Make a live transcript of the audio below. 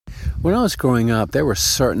When I was growing up, there were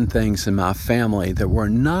certain things in my family that were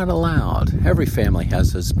not allowed. Every family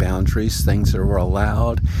has those boundaries, things that are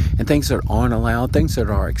allowed and things that aren't allowed, things that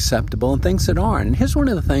are acceptable and things that aren't. And here's one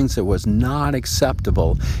of the things that was not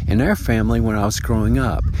acceptable in our family when I was growing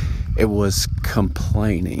up. It was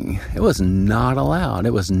complaining. It was not allowed.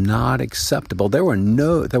 It was not acceptable. There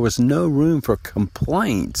was no room for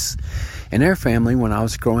complaints in our family when I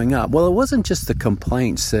was growing up. Well, it wasn't just the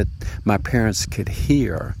complaints that my parents could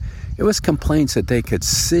hear. It was complaints that they could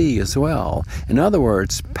see as well. In other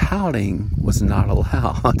words, pouting was not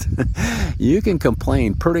allowed. You can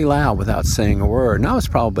complain pretty loud without saying a word. And I was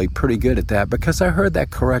probably pretty good at that because I heard that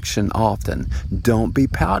correction often. Don't be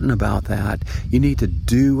pouting about that. You need to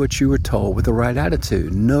do what you were told with the right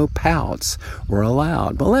attitude. No pouts were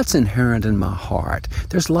allowed. Well, that's inherent in my heart.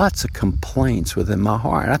 There's lots of complaints within my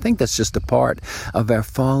heart. I think that's just a part of our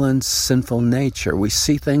fallen, sinful nature. We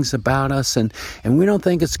see things about us and we don't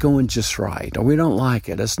think it's going just right, or we don't like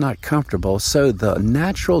it. It's not comfortable. So the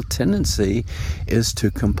natural tendency is to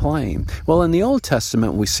complain. Well, in the Old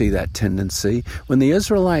Testament, we see that tendency. When the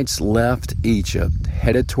Israelites left Egypt,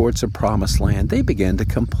 headed towards the Promised Land, they began to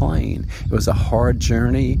complain. It was a hard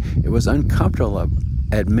journey. It was uncomfortable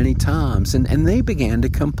at many times, and they began to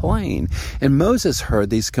complain. And Moses heard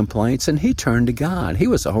these complaints, and he turned to God. He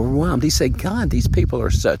was overwhelmed. He said, God, these people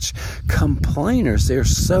are such complainers. They're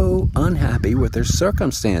so unhappy with their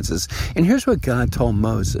circumstances. And here's what God told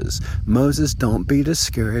Moses. Moses, don't be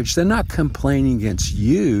discouraged. They're not complaining against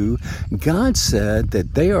you. God said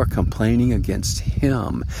that they are complaining against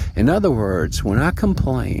him. In other words, when I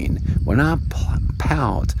complain, when I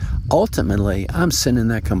pout, ultimately, I'm sending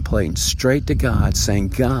that complaint straight to God, saying,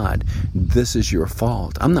 God, this is your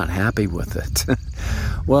fault. I'm not happy with it.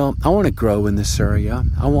 Well, I want to grow in this area.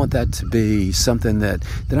 I want that to be something that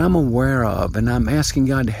I'm aware of, and I'm asking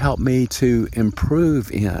God to help me to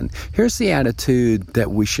improve in. Here's the attitude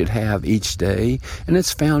that we should have each day, and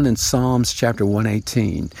it's found in Psalms chapter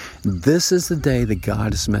 118. This is the day that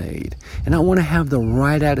God has made, and I want to have the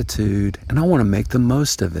right attitude, and I want to make the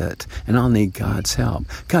most of it, and I'll need God's help.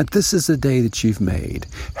 God, this is the day that you've made.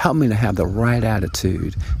 Help me to have the right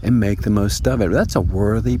attitude and make the most of it. That's a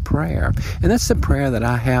worthy prayer, and that's the prayer that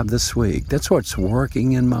I have this week. That's what's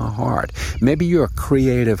working in my heart. Maybe you're a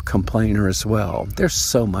creative complainer as well. There's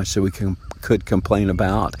so much that we could complain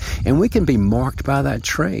about, and we can be marked by that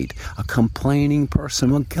trait, a complaining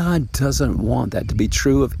person. Well, God doesn't want that to be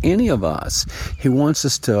true of any of us. He wants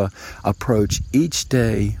us to approach each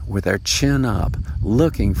day with our chin up,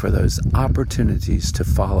 looking for those opportunities to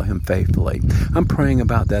follow him faithfully. I'm praying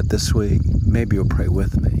about that this week. Maybe you'll pray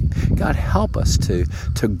with me. God, help us to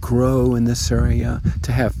grow in this area,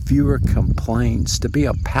 to have fewer complaints, to be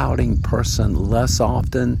a pouting person less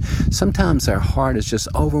often. Sometimes our heart is just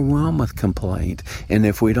overwhelmed with complaint, and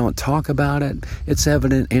if we don't talk about it, it's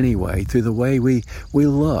evident anyway through the way we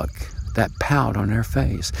look, that pout on our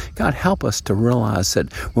face. God, help us to realize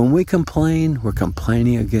that when we complain, we're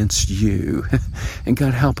complaining against you. And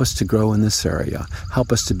God, help us to grow in this area.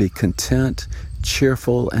 Help us to be content,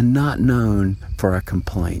 cheerful, and not known for our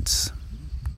complaints.